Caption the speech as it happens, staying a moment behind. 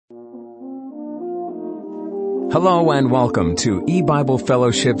Hello and welcome to E-Bible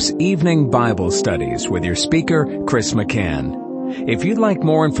Fellowship's Evening Bible Studies with your speaker, Chris McCann. If you'd like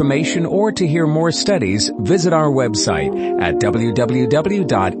more information or to hear more studies, visit our website at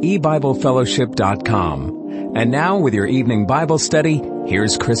www.ebiblefellowship.com. And now with your evening Bible study,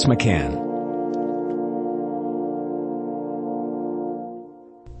 here's Chris McCann.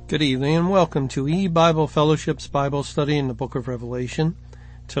 Good evening and welcome to E-Bible Fellowship's Bible study in the book of Revelation.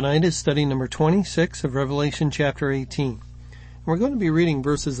 Tonight is study number 26 of Revelation chapter 18. We're going to be reading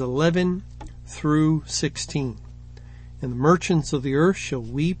verses 11 through 16. And the merchants of the earth shall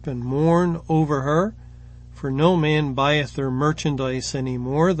weep and mourn over her, for no man buyeth their merchandise any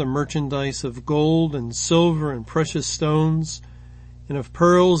more, the merchandise of gold and silver and precious stones, and of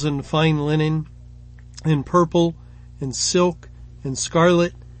pearls and fine linen, and purple and silk and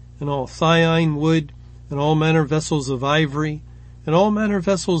scarlet, and all thine wood, and all manner vessels of ivory, and all manner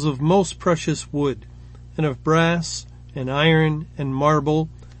vessels of most precious wood, and of brass, and iron, and marble,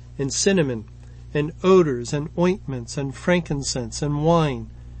 and cinnamon, and odors, and ointments, and frankincense, and wine,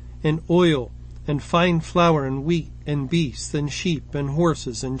 and oil, and fine flour, and wheat, and beasts, and sheep, and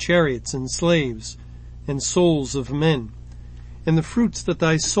horses, and chariots, and slaves, and souls of men. And the fruits that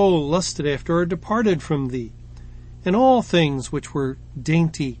thy soul lusted after are departed from thee, and all things which were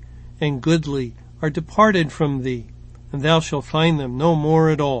dainty and goodly are departed from thee, and thou shalt find them no more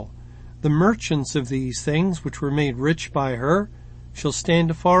at all. The merchants of these things, which were made rich by her, shall stand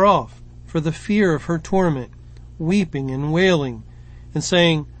afar off, for the fear of her torment, weeping and wailing, and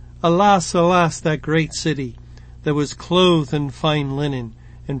saying, Alas, alas, that great city, that was clothed in fine linen,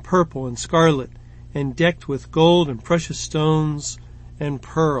 and purple and scarlet, and decked with gold and precious stones and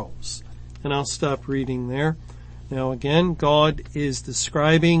pearls. And I'll stop reading there. Now again, God is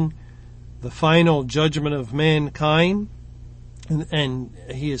describing the final judgment of mankind, and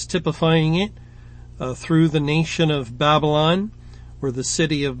he is typifying it through the nation of Babylon, or the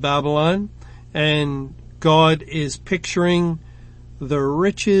city of Babylon, and God is picturing the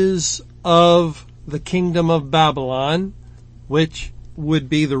riches of the kingdom of Babylon, which would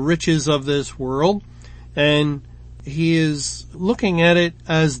be the riches of this world, and he is looking at it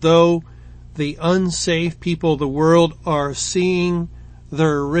as though the unsafe people of the world are seeing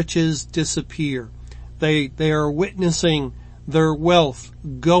their riches disappear. They are witnessing their wealth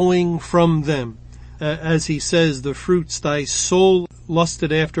going from them. As he says, the fruits thy soul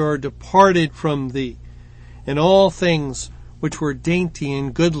lusted after are departed from thee, and all things which were dainty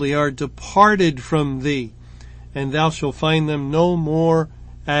and goodly are departed from thee, and thou shalt find them no more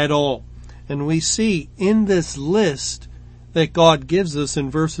at all. And we see in this list that God gives us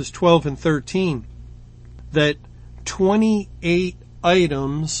in verses 12 and 13 that 28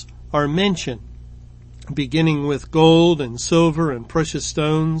 items are mentioned, beginning with gold and silver and precious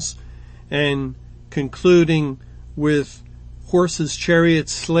stones, and concluding with horses,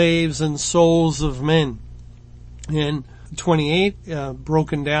 chariots, slaves, and souls of men. And 28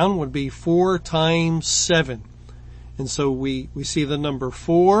 broken down would be 4 times 7. And so we see the number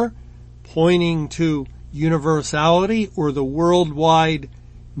 4 pointing to universality, or the worldwide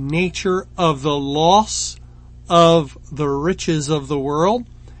nature of the loss of the riches of the world,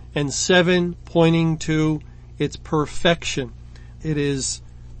 and 7 pointing to its perfection. It is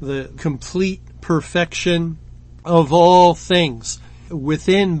the complete perfection of all things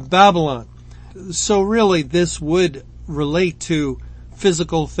within Babylon. So really this would relate to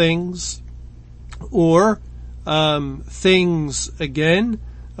physical things, or things again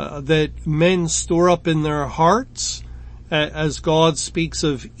that men store up in their hearts, as God speaks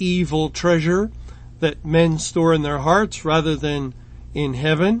of evil treasure that men store in their hearts rather than in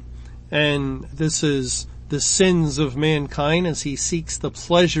heaven. And this is the sins of mankind as he seeks the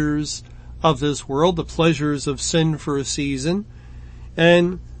pleasures of this world, the pleasures of sin for a season.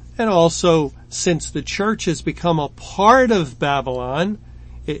 And also, since the church has become a part of Babylon,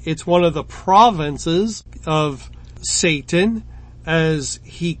 it's one of the provinces of Satan, as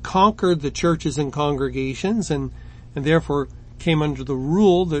he conquered the churches and congregations, and therefore came under the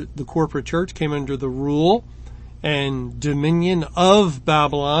rule, the corporate church came under the rule and dominion of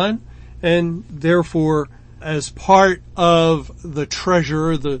Babylon, and therefore as part of the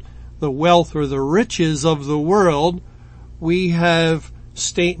treasure, the wealth or the riches of the world, we have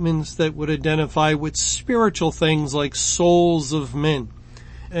statements that would identify with spiritual things like souls of men,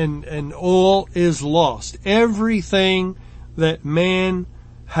 and all is lost. Everything that man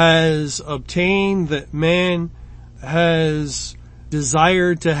has obtained, that man has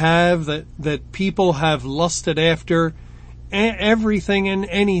desired to have, that people have lusted after, everything and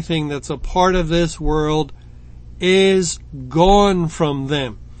anything that's a part of this world is gone from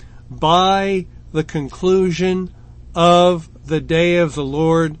them by the conclusion of the day of the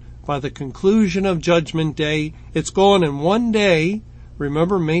Lord, by the conclusion of Judgment Day. It's gone in one day.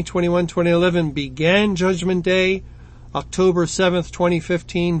 Remember, May 21, 2011 began Judgment Day. October 7th,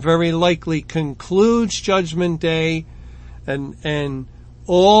 2015 very likely concludes Judgment Day, and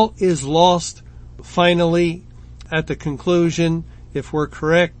all is lost finally at the conclusion. If we're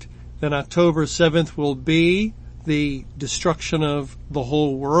correct, then October 7th will be the destruction of the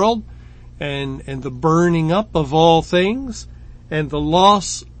whole world and the burning up of all things and the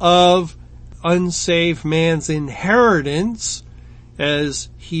loss of unsaved man's inheritance, as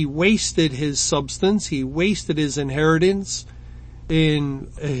he wasted his substance, he wasted his inheritance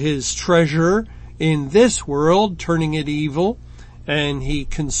in his treasure in this world, turning it evil, and he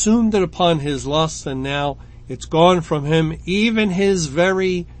consumed it upon his lusts, and now it's gone from him, even his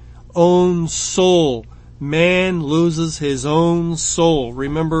very own soul. Man loses his own soul.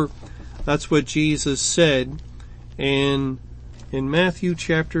 Remember, that's what Jesus said in Matthew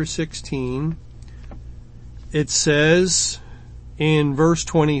chapter 16. It says in verse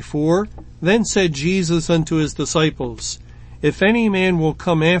 24, "Then said Jesus unto his disciples, If any man will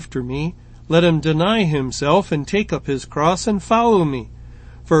come after me, let him deny himself and take up his cross and follow me.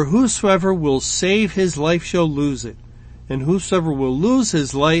 For whosoever will save his life shall lose it, and whosoever will lose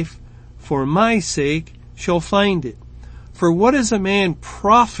his life for my sake shall find it. For what is a man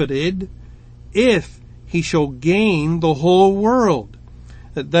profited if he shall gain the whole world?"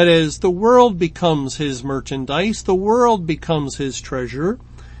 That is, the world becomes his merchandise, the world becomes his treasure.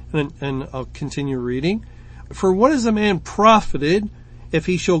 And I'll continue reading. "For what is a man profited if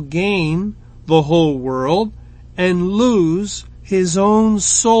he shall gain the whole world and lose his own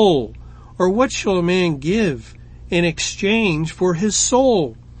soul? Or what shall a man give in exchange for his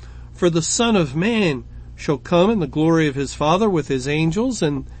soul? For the Son of Man shall come in the glory of his Father with his angels,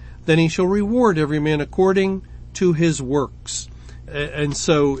 and then he shall reward every man according to his works." And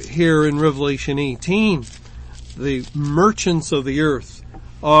so here in Revelation 18, the merchants of the earth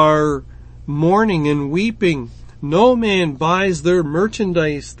are mourning and weeping. No man buys their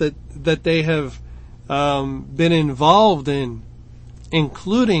merchandise that they have been involved in,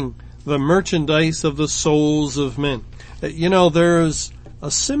 including the merchandise of the souls of men. There's a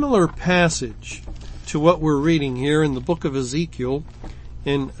similar passage to what we're reading here in the book of Ezekiel,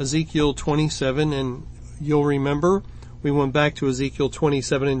 in Ezekiel 27, and you'll remember we went back to Ezekiel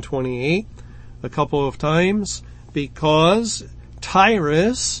 27 and 28 a couple of times because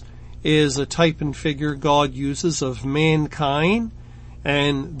Tyrus is a type and figure God uses of mankind,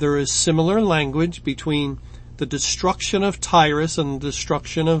 and there is similar language between the destruction of Tyrus and the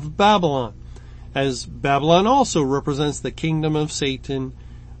destruction of Babylon, as Babylon also represents the kingdom of Satan,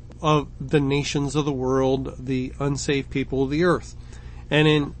 of the nations of the world, the unsaved people of the earth. And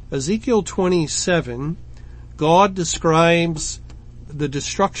in Ezekiel 27, God describes the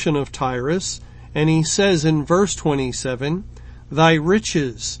destruction of Tyrus, and he says in verse 27, "Thy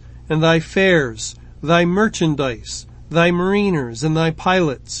riches and thy fairs, thy merchandise, thy mariners and thy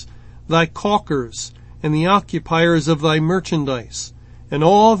pilots, thy caulkers and the occupiers of thy merchandise, and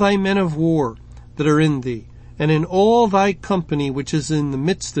all thy men of war that are in thee, and in all thy company which is in the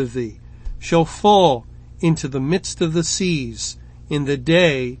midst of thee, shall fall into the midst of the seas in the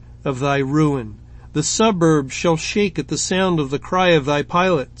day of thy ruin. The suburbs shall shake at the sound of the cry of thy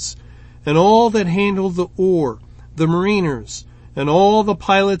pilots, and all that handle the oar, the mariners, and all the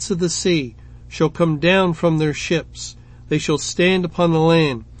pilots of the sea shall come down from their ships. They shall stand upon the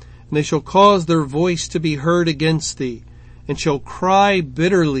land, and they shall cause their voice to be heard against thee, and shall cry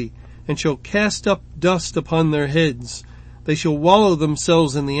bitterly, and shall cast up dust upon their heads. They shall wallow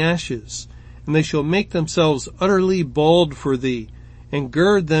themselves in the ashes, and they shall make themselves utterly bald for thee, and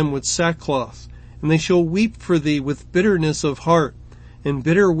gird them with sackcloth. And they shall weep for thee with bitterness of heart, and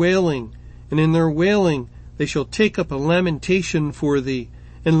bitter wailing, and in their wailing they shall take up a lamentation for thee,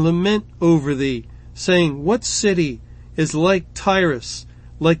 and lament over thee, saying, What city is like Tyrus,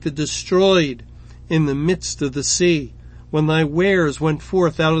 like the destroyed in the midst of the sea? When thy wares went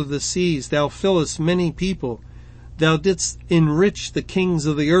forth out of the seas, thou fillest many people. Thou didst enrich the kings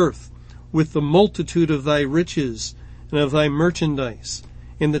of the earth with the multitude of thy riches and of thy merchandise.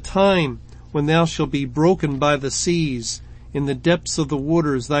 In the time when thou shalt be broken by the seas, in the depths of the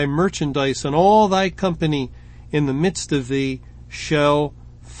waters, thy merchandise and all thy company in the midst of thee shall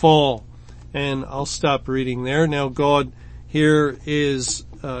fall. And I'll stop reading there. Now God here is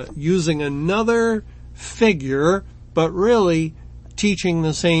using another figure, but really teaching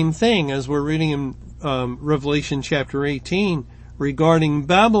the same thing as we're reading in Revelation chapter 18 regarding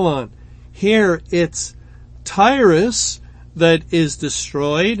Babylon. Here it's Tyrus that is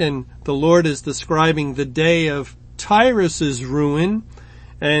destroyed, and the Lord is describing the day of Tyrus's ruin,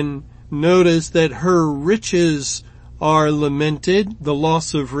 and notice that her riches are lamented, the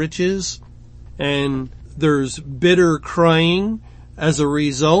loss of riches, and there's bitter crying as a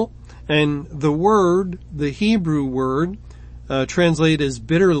result. And the word, the Hebrew word, translated as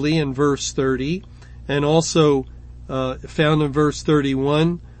bitterly in verse 30, and also found in verse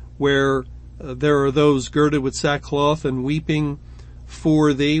 31, where there are those girded with sackcloth and weeping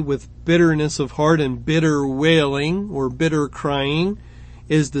for thee with bitterness of heart and bitter wailing or bitter crying,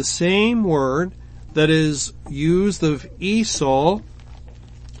 is the same word that is used of Esau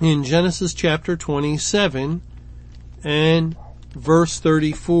in Genesis chapter 27 and verse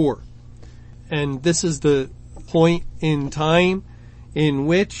 34. And this is the point in time in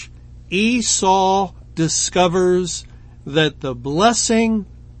which Esau discovers that the blessing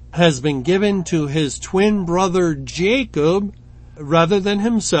has been given to his twin brother Jacob rather than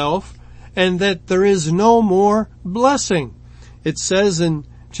himself, and that there is no more blessing. It says in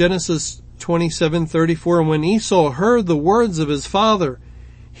Genesis 27:34, and when Esau heard the words of his father,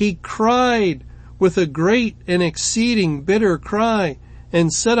 he cried with a great and exceeding bitter cry,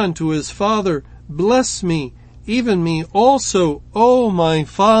 and said unto his father, bless me, even me also, O my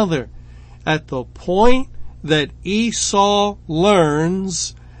father. At the point that Esau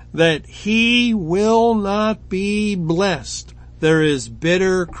learns that he will not be blessed, there is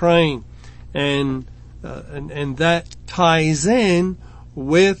bitter crying, and that ties in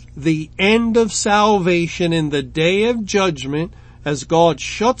with the end of salvation in the day of judgment, as God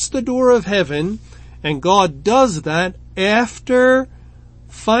shuts the door of heaven, and God does that after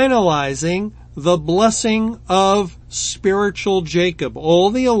finalizing the blessing of spiritual Jacob. All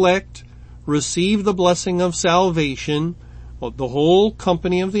the elect receive the blessing of salvation. The whole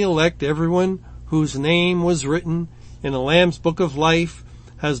company of the elect, everyone whose name was written in the Lamb's Book of Life,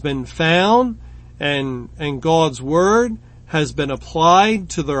 has been found, and God's Word has been applied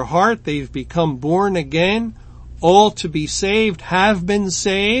to their heart. They've become born again. All to be saved have been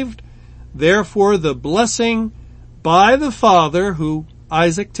saved. Therefore, the blessing by the Father, who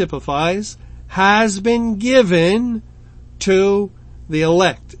Isaac typifies, has been given to the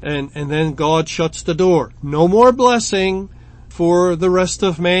elect. And then God shuts the door. No more blessing for the rest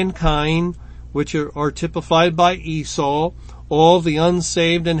of mankind, which are typified by Esau, all the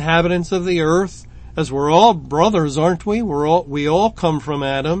unsaved inhabitants of the earth, as we're all brothers, aren't we? We all come from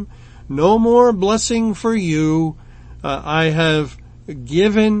Adam. No more blessing for you. I have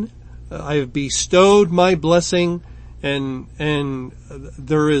bestowed my blessing, and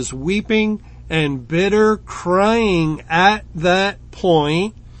there is weeping and bitter crying at that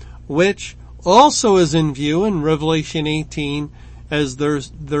point, which also is in view in Revelation 18, as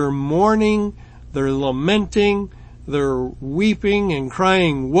they're mourning, they're lamenting, they're weeping and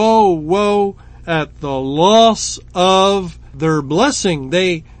crying, woe, woe, at the loss of their blessing.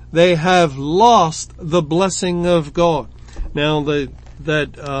 They have lost the blessing of God. Now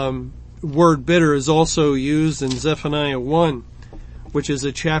that word bitter is also used in Zephaniah 1, which is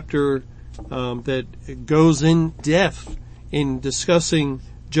a chapter that goes in depth in discussing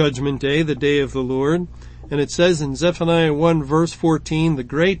Judgment Day, the day of the Lord. And it says in Zephaniah 1 verse 14, the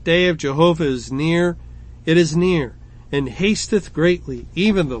great day of Jehovah is near, it is near, and hasteth greatly,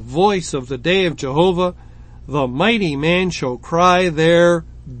 even the voice of the day of Jehovah, the mighty man shall cry there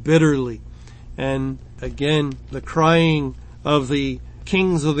bitterly. And again, the crying of the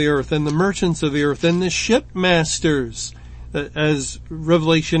kings of the earth and the merchants of the earth and the shipmasters, as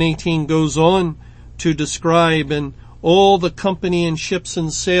Revelation 18 goes on to describe, and all the company and ships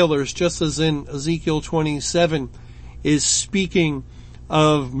and sailors, just as in Ezekiel 27, is speaking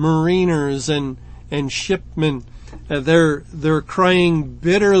of mariners and shipmen. They're crying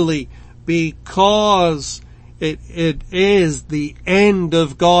bitterly because it is the end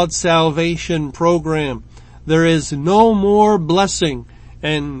of God's salvation program. There is no more blessing,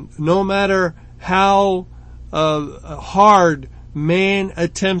 and no matter how hard man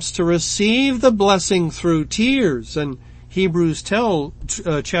attempts to receive the blessing through tears, and Hebrews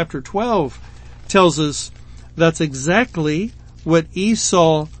chapter 12 tells us that's exactly what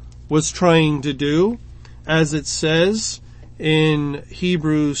Esau was trying to do, as it says in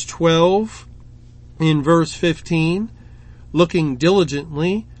Hebrews 12 in verse 15, looking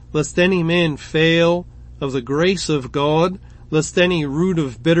diligently, lest any man fail of the grace of God, lest any root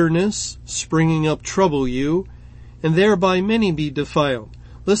of bitterness springing up trouble you, and thereby many be defiled,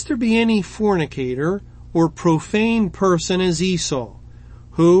 lest there be any fornicator or profane person as Esau,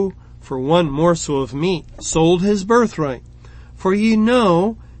 who for one morsel of meat sold his birthright. For ye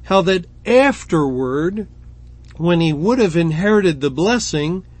know how that afterward, when he would have inherited the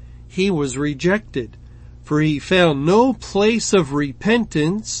blessing, he was rejected, for he found no place of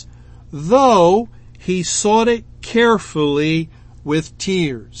repentance, though he sought it carefully with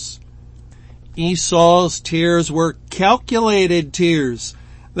tears. Esau's tears were calculated tears.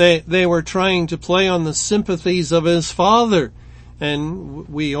 They were trying to play on the sympathies of his father. And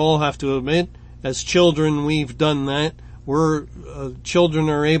we all have to admit, as children, we've done that. Children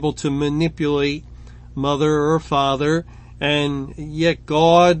are able to manipulate mother or father, and yet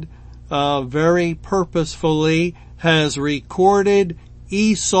God, very purposefully has recorded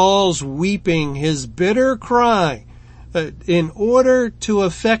Esau's weeping, his bitter cry, in order to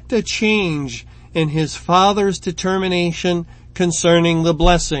effect a change in his father's determination concerning the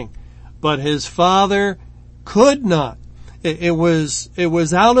blessing. But his father could not. It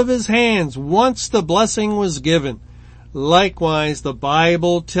was out of his hands once the blessing was given. Likewise, the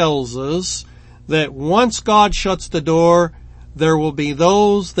Bible tells us that once God shuts the door, there will be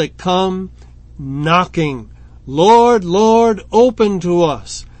those that come knocking. Lord, Lord, open to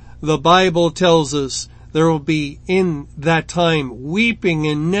us. The Bible tells us there will be in that time weeping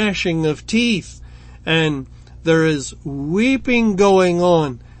and gnashing of teeth, and there is weeping going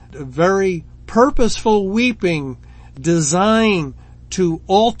on, very purposeful weeping, designed to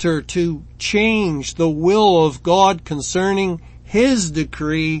alter, to change the will of God concerning His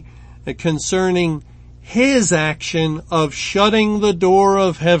decree, concerning His action of shutting the door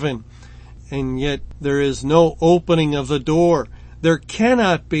of heaven. And yet there is no opening of the door. There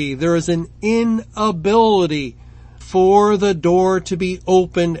cannot be. There is an inability for the door to be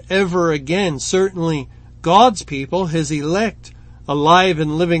opened ever again. Certainly God's people, His elect, alive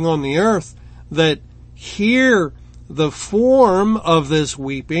and living on the earth, that hear the form of this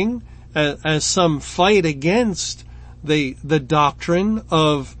weeping as some fight against the doctrine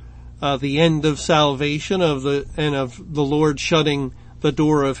of the end of salvation, of the Lord shutting the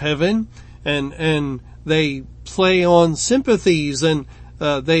door of heaven, and they play on sympathies, and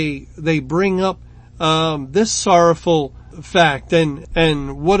they bring up this sorrowful fact,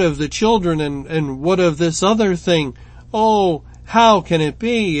 and what of the children, and what of this other thing? Oh, how can it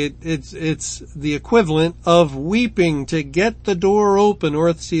be? It's the equivalent of weeping to get the door open, or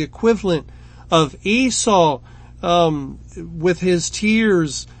it's the equivalent of Esau with his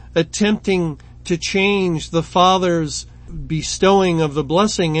tears attempting to change the father's bestowing of the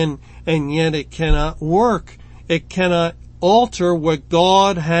blessing, and yet it cannot work. It cannot alter what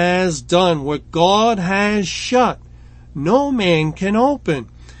God has done, what God has shut. No man can open.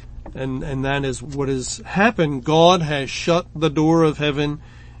 And that is what has happened. God has shut the door of heaven,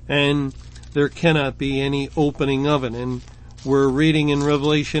 and there cannot be any opening of it. And we're reading in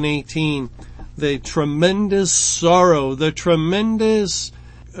Revelation 18 the tremendous sorrow, the tremendous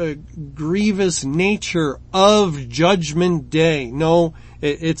grievous nature of Judgment Day. No,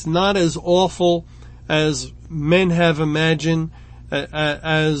 it's not as awful as men have imagined,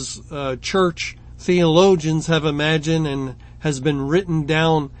 as church theologians have imagined, and has been written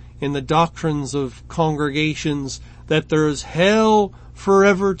down in the doctrines of congregations, that there is hell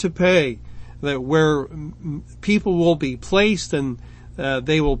forever to pay, that where people will be placed and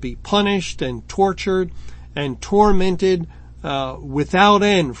they will be punished and tortured and tormented without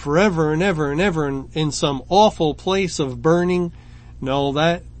end, forever and ever and ever, in some awful place of burning. No,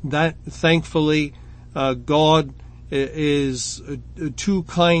 that thankfully God is too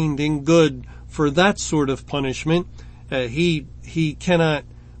kind and good for that sort of punishment. He cannot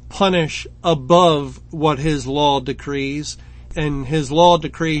punish above what His law decrees, and His law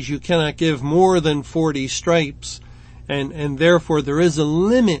decrees you cannot give more than 40 stripes, and therefore there is a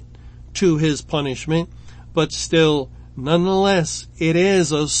limit to His punishment. But still, nonetheless, it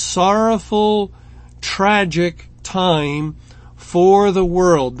is a sorrowful, tragic time for the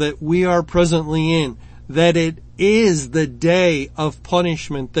world that we are presently in, that it is the day of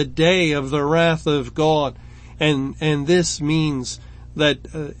punishment, the day of the wrath of God. And this means that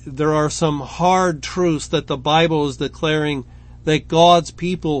there are some hard truths that the Bible is declaring that God's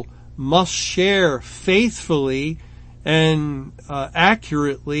people must share faithfully and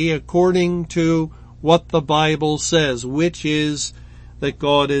accurately according to what the Bible says, which is that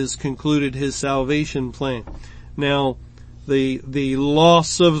God has concluded His salvation plan. Now, the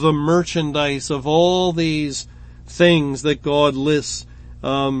loss of the merchandise of all these things that God lists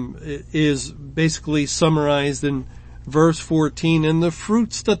is basically summarized in verse 14, and the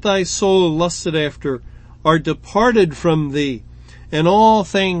fruits that thy soul lusted after are departed from thee, and all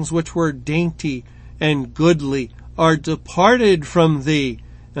things which were dainty and goodly are departed from thee,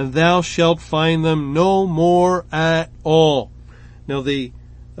 and thou shalt find them no more at all. Now the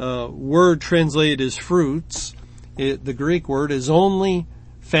word translated as fruits the Greek word, is only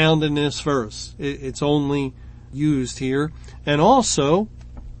found in this verse. It's only used here. And also,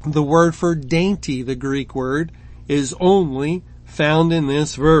 the word for dainty, the Greek word, is only found in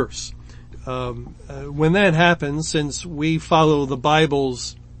this verse. When that happens, since we follow the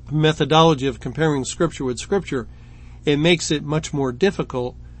Bible's methodology of comparing Scripture with Scripture, it makes it much more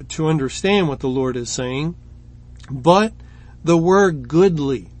difficult to understand what the Lord is saying. But the word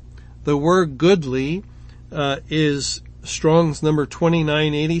goodly is Strong's number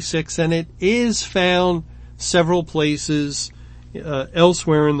 2986, and it is found several places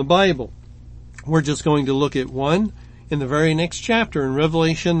elsewhere in the Bible. We're just going to look at one in the very next chapter, in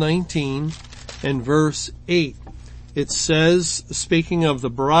Revelation 19 and verse 8. It says, speaking of the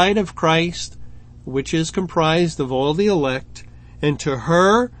bride of Christ, which is comprised of all the elect, and to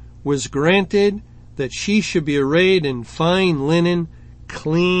her was granted that she should be arrayed in fine linen,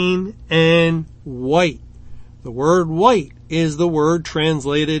 clean and white. The word white is the word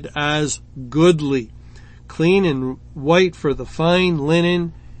translated as goodly. Clean and white, for the fine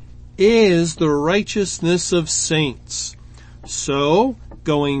linen is the righteousness of saints. So,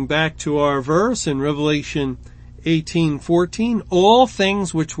 going back to our verse in Revelation 18:14, all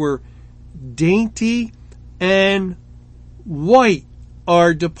things which were dainty and white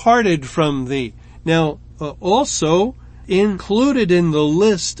are departed from thee. Now, also included in the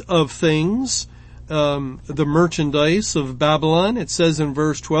list of things, the merchandise of Babylon. It says in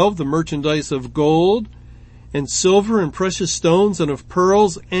verse 12, the merchandise of gold and silver and precious stones and of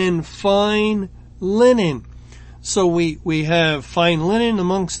pearls and fine linen. So we have fine linen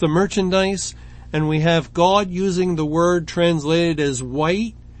amongst the merchandise, and we have God using the word translated as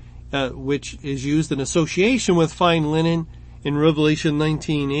white, which is used in association with fine linen in Revelation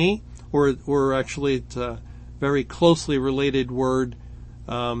 19:8, or actually it's a very closely related word,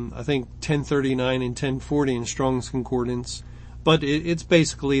 I think 1039 and 1040 in Strong's Concordance, but it's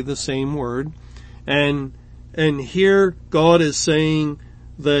basically the same word. And here God is saying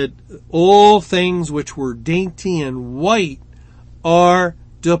that all things which were dainty and white are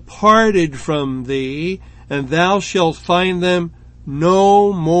departed from thee, and thou shalt find them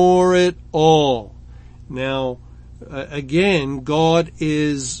no more at all. Now, again, God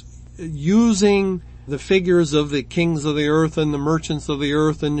is using the figures of the kings of the earth and the merchants of the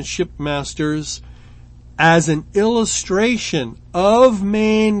earth and the shipmasters as an illustration of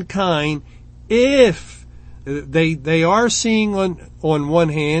mankind, if they are seeing on one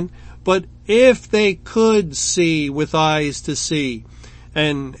hand, but if they could see with eyes to see,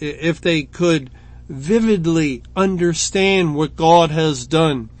 and if they could vividly understand what God has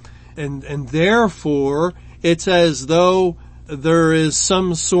done, and therefore it's as though there is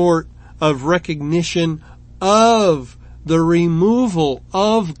some sort of recognition of the removal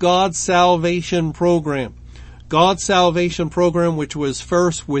of God's salvation program. God's salvation program, which was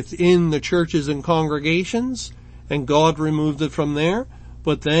first within the churches and congregations, and God removed it from there,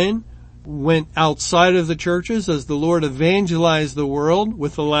 but then went outside of the churches as the Lord evangelized the world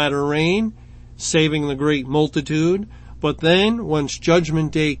with the latter rain, saving the great multitude. But then, once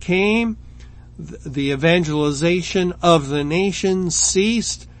Judgment Day came, the evangelization of the nations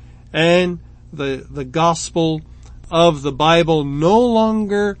ceased, and the gospel of the Bible no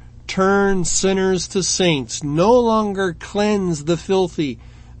longer turned sinners to saints, no longer cleansed the filthy,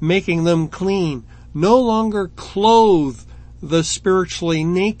 making them clean, no longer clothed the spiritually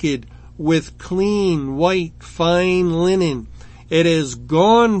naked with clean, white, fine linen. It is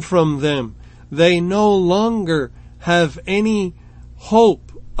gone from them. They no longer have any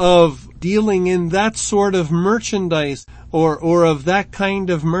hope of dealing in that sort of merchandise or of that kind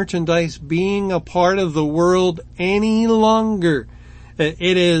of merchandise being a part of the world any longer.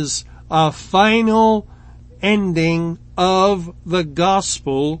 It is a final ending of the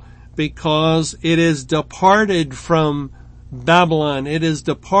gospel because it is departed from Babylon. It is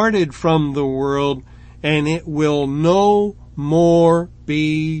departed from the world, and it will no more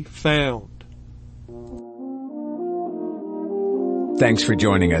be found. Thanks for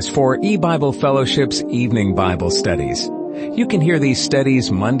joining us for E-Bible Fellowship's Evening Bible Studies. You can hear these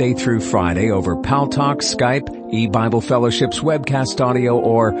studies Monday through Friday over Paltalk, Skype, E-Bible Fellowship's webcast audio,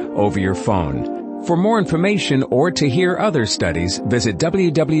 or over your phone. For more information or to hear other studies, visit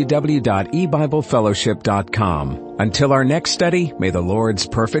www.ebiblefellowship.com. Until our next study, may the Lord's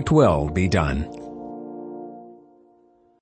perfect will be done.